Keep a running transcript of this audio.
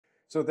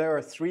So there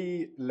are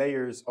three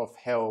layers of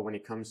hell when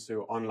it comes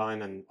to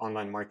online and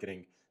online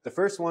marketing. The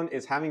first one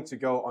is having to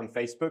go on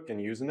Facebook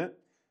and using it.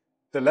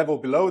 The level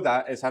below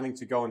that is having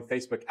to go on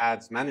Facebook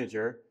Ads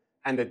Manager.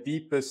 And the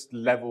deepest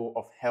level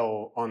of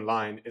hell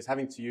online is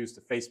having to use the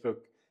Facebook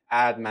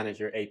Ad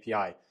Manager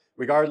API.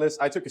 Regardless,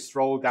 I took a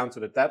stroll down to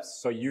the depths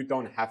so you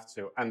don't have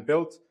to, and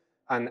built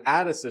an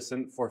ad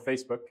assistant for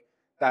Facebook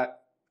that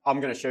I'm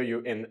going to show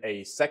you in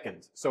a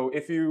second. So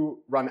if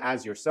you run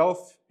ads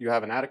yourself, you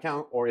have an ad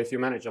account, or if you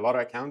manage a lot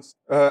of accounts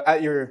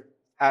at your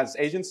ads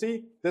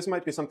agency, this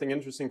might be something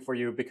interesting for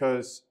you,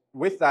 because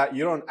with that,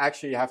 you don't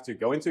actually have to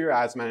go into your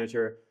ads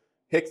manager,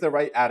 pick the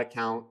right ad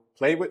account,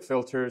 play with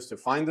filters to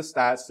find the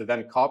stats, to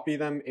then copy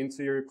them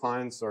into your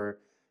clients or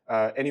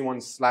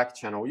anyone's Slack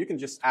channel. You can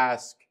just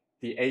ask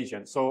the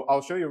agent. So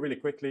I'll show you really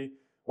quickly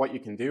what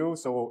you can do.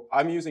 So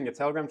I'm using a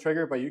Telegram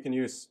trigger, but you can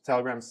use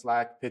Telegram,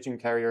 Slack, Pigeon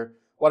Carrier,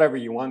 whatever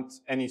you want,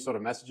 any sort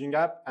of messaging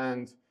app.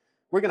 And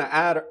we're going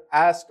to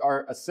ask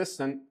our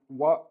assistant,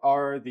 what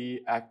are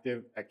the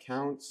active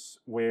accounts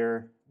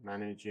we're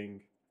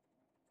managing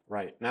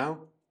right now?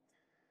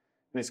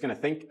 And it's going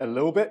to think a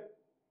little bit.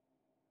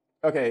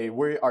 Okay,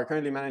 we are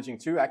currently managing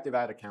 2 active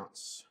ad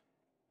accounts,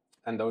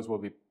 and those will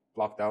be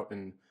blocked out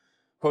in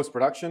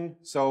post-production.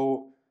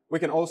 So we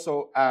can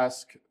also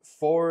ask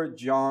for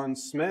John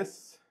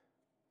Smith,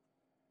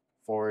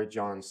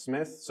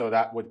 so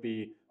that would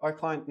be our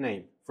client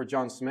name. For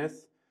John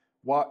Smith,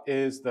 what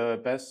is the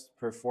best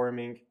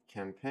performing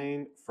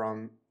campaign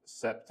from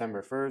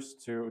September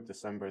 1st to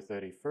December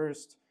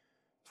 31st,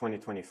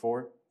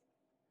 2024?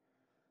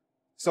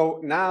 So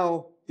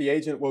now the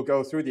agent will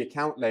go through the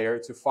account layer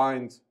to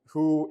find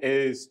who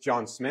is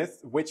John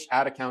Smith, which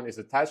ad account is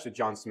attached to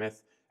John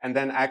Smith, and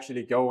then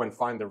actually go and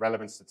find the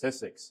relevant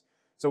statistics.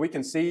 So we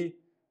can see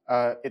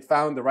it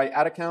found the right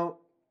ad account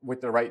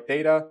with the right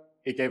data.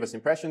 It gave us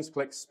impressions,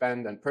 clicks,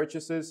 spend, and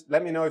purchases.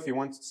 Let me know if you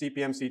want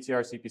CPM,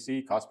 CTR,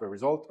 CPC, cost per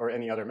result, or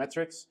any other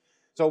metrics.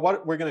 So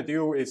what we're going to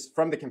do is,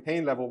 from the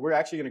campaign level, we're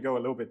actually going to go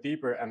a little bit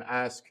deeper and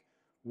ask,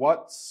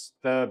 what's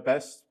the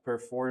best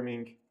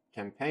performing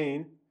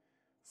campaign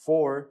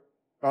for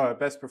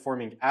best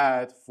performing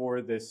ad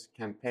for this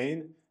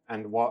campaign,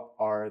 and what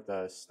are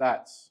the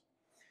stats?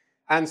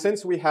 And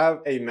since we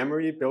have a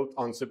memory built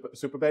on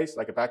Supabase,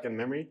 like a backend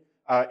memory,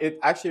 it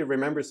actually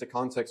remembers the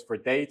context for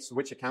dates,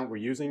 which account we're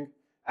using,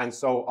 and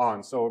so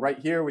on. So right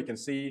here we can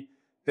see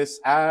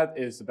this ad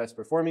is the best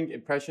performing: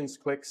 impressions,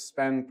 clicks,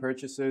 spend,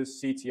 purchases,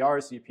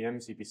 CTR, CPM,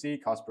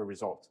 CPC, cost per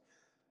result.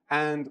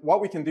 And what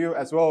we can do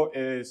as well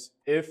is,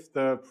 if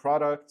the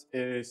product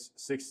is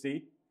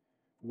 60,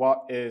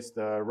 what is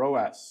the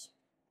ROAS?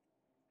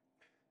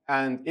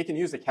 And it can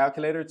use the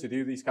calculator to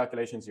do these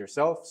calculations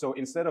yourself. So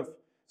instead of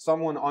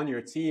someone on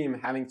your team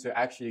having to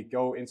actually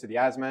go into the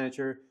ads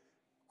manager,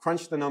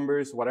 crunch the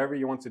numbers, whatever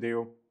you want to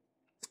do,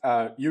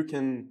 you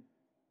can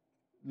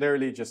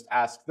literally just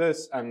ask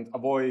this and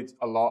avoid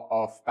a lot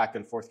of back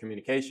and forth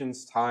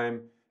communications,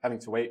 time, having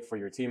to wait for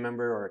your team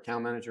member or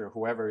account manager or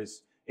whoever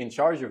is in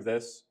charge of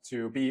this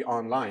to be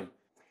online.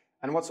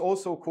 And what's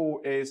also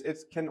cool is it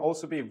can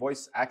also be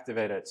voice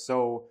activated.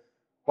 So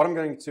what I'm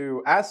going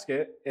to ask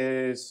it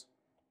is,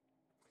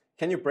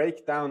 can you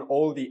break down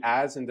all the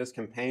ads in this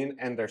campaign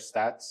and their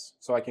stats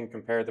so I can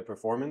compare the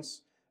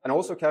performance? And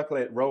also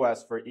calculate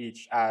ROAS for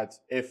each ad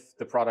if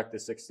the product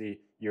is 60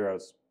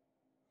 euros.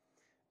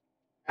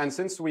 And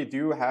since we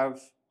do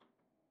have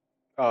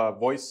a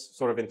voice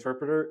sort of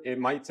interpreter, it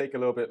might take a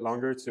little bit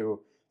longer to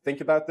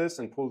think about this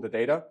and pull the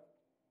data.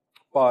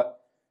 But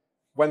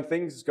when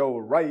things go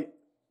right,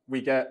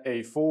 we get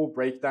a full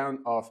breakdown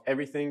of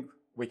everything.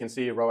 We can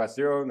see ROAS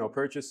 0, no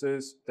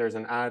purchases. There's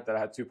an ad that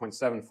had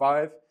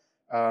 2.75.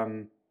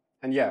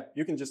 And yeah,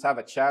 you can just have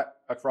a chat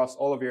across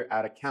all of your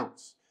ad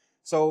accounts.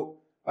 So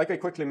like I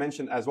quickly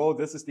mentioned as well,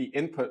 this is the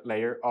input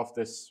layer of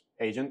this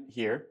agent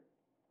here.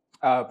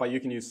 But you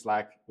can use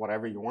Slack,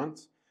 whatever you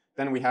want.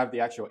 Then we have the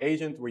actual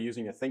agent. We're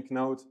using a think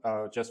node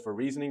just for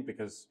reasoning,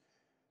 because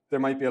there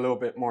might be a little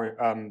bit more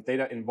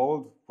data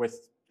involved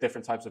with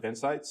different types of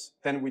insights.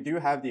 Then we do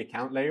have the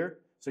account layer.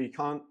 So you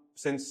can't,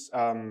 since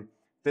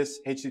this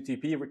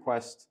HTTP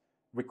request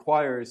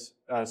requires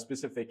a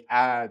specific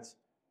ad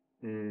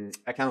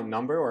account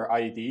number or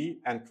ID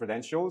and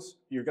credentials,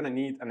 you're going to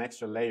need an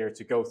extra layer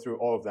to go through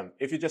all of them.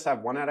 If you just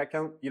have one ad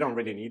account, you don't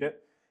really need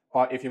it.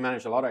 But if you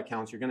manage a lot of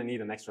accounts, you're going to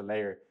need an extra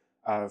layer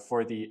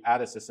for the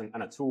ad assistant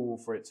and a tool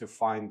for it to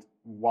find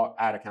what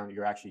ad account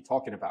you're actually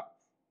talking about.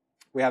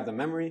 We have the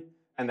memory,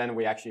 and then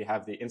we actually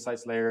have the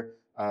insights layer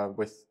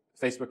with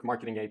Facebook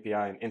Marketing API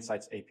and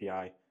Insights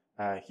API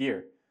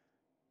here.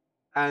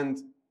 And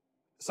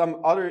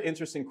some other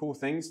interesting cool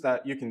things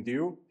that you can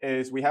do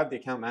is we have the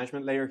account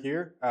management layer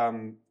here,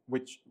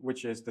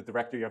 which is the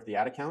directory of the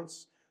ad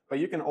accounts. But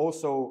you can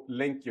also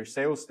link your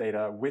sales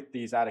data with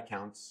these ad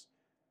accounts.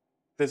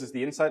 This is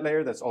the insight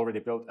layer that's already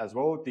built as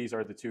well. These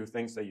are the two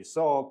things that you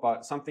saw,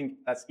 but something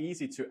that's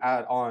easy to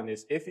add on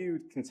is if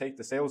you can take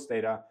the sales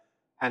data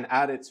and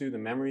add it to the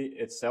memory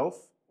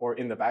itself or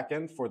in the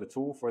backend for the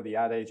tool for the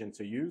ad agent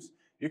to use,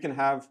 you can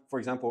have, for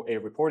example, a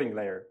reporting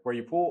layer where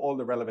you pull all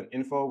the relevant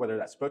info, whether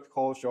that's booked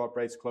calls, show-up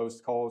rates,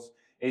 closed calls,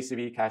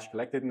 ACV, cash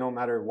collected, no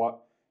matter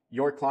what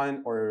your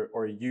client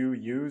or you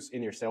use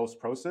in your sales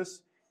process.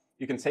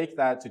 You can take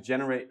that to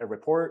generate a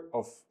report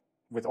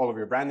with all of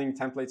your branding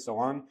templates, so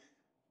on,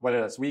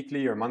 whether that's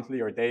weekly or monthly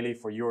or daily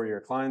for you or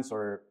your clients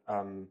or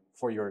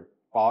for your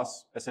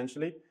boss,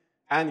 essentially.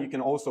 And you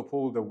can also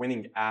pull the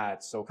winning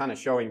ads, so kind of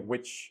showing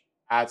which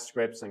ad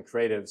scripts and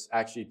creatives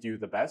actually do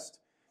the best.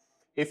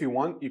 If you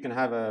want, you can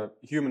have a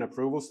human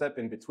approval step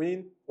in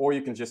between, or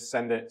you can just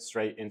send it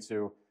straight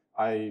into,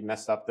 I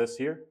messed up this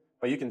here,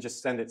 but you can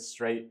just send it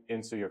straight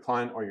into your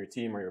client or your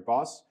team or your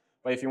boss.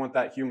 But if you want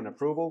that human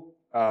approval,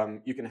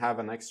 you can have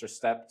an extra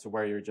step to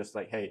where you're just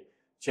like, hey,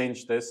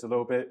 change this a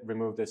little bit,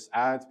 remove this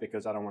ad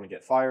because I don't want to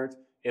get fired,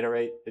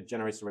 iterate, it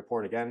generates a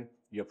report again,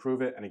 you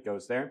approve it and it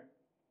goes there.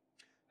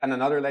 And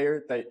another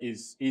layer that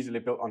is easily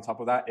built on top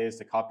of that is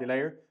the copy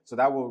layer. So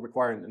that will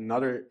require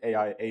another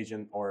AI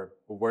agent or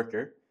a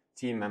worker,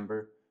 team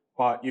member,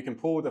 but you can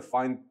pull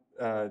find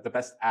the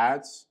best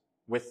ads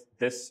with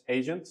this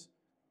agent.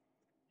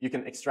 You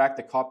can extract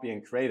the copy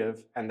and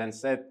creative and then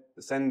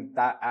send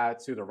that ad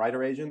to the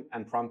writer agent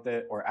and prompt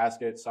it or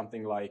ask it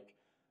something like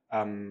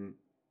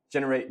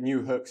generate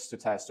new hooks to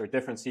test or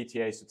different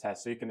CTAs to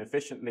test. So you can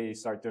efficiently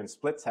start doing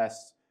split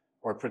tests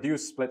or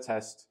produce split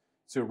tests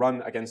to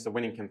run against the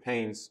winning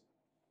campaigns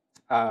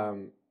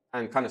and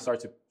kind of start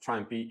to try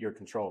and beat your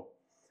control.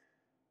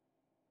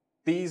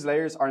 These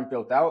layers aren't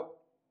built out,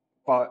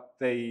 but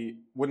they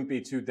wouldn't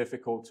be too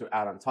difficult to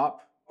add on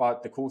top.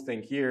 But the cool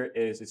thing here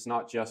is it's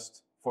not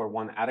just for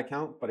one ad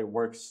account, but it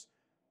works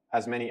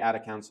as many ad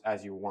accounts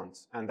as you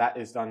want. And that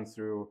is done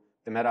through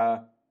the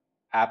Meta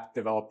app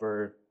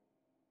developer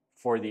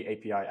for the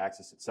API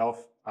access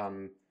itself.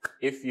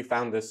 If you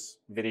found this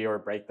video or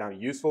breakdown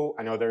useful,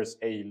 I know there's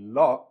a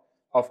lot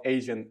of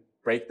agent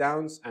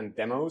breakdowns and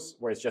demos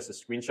where it's just a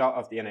screenshot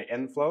of the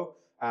n8n flow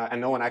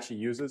and no one actually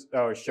uses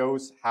or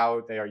shows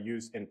how they are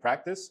used in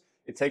practice.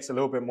 It takes a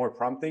little bit more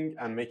prompting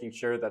and making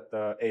sure that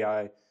the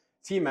AI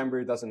team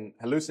member doesn't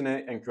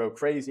hallucinate and go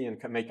crazy and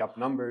make up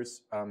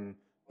numbers.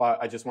 But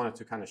I just wanted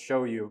to kind of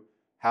show you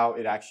how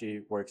it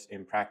actually works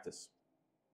in practice.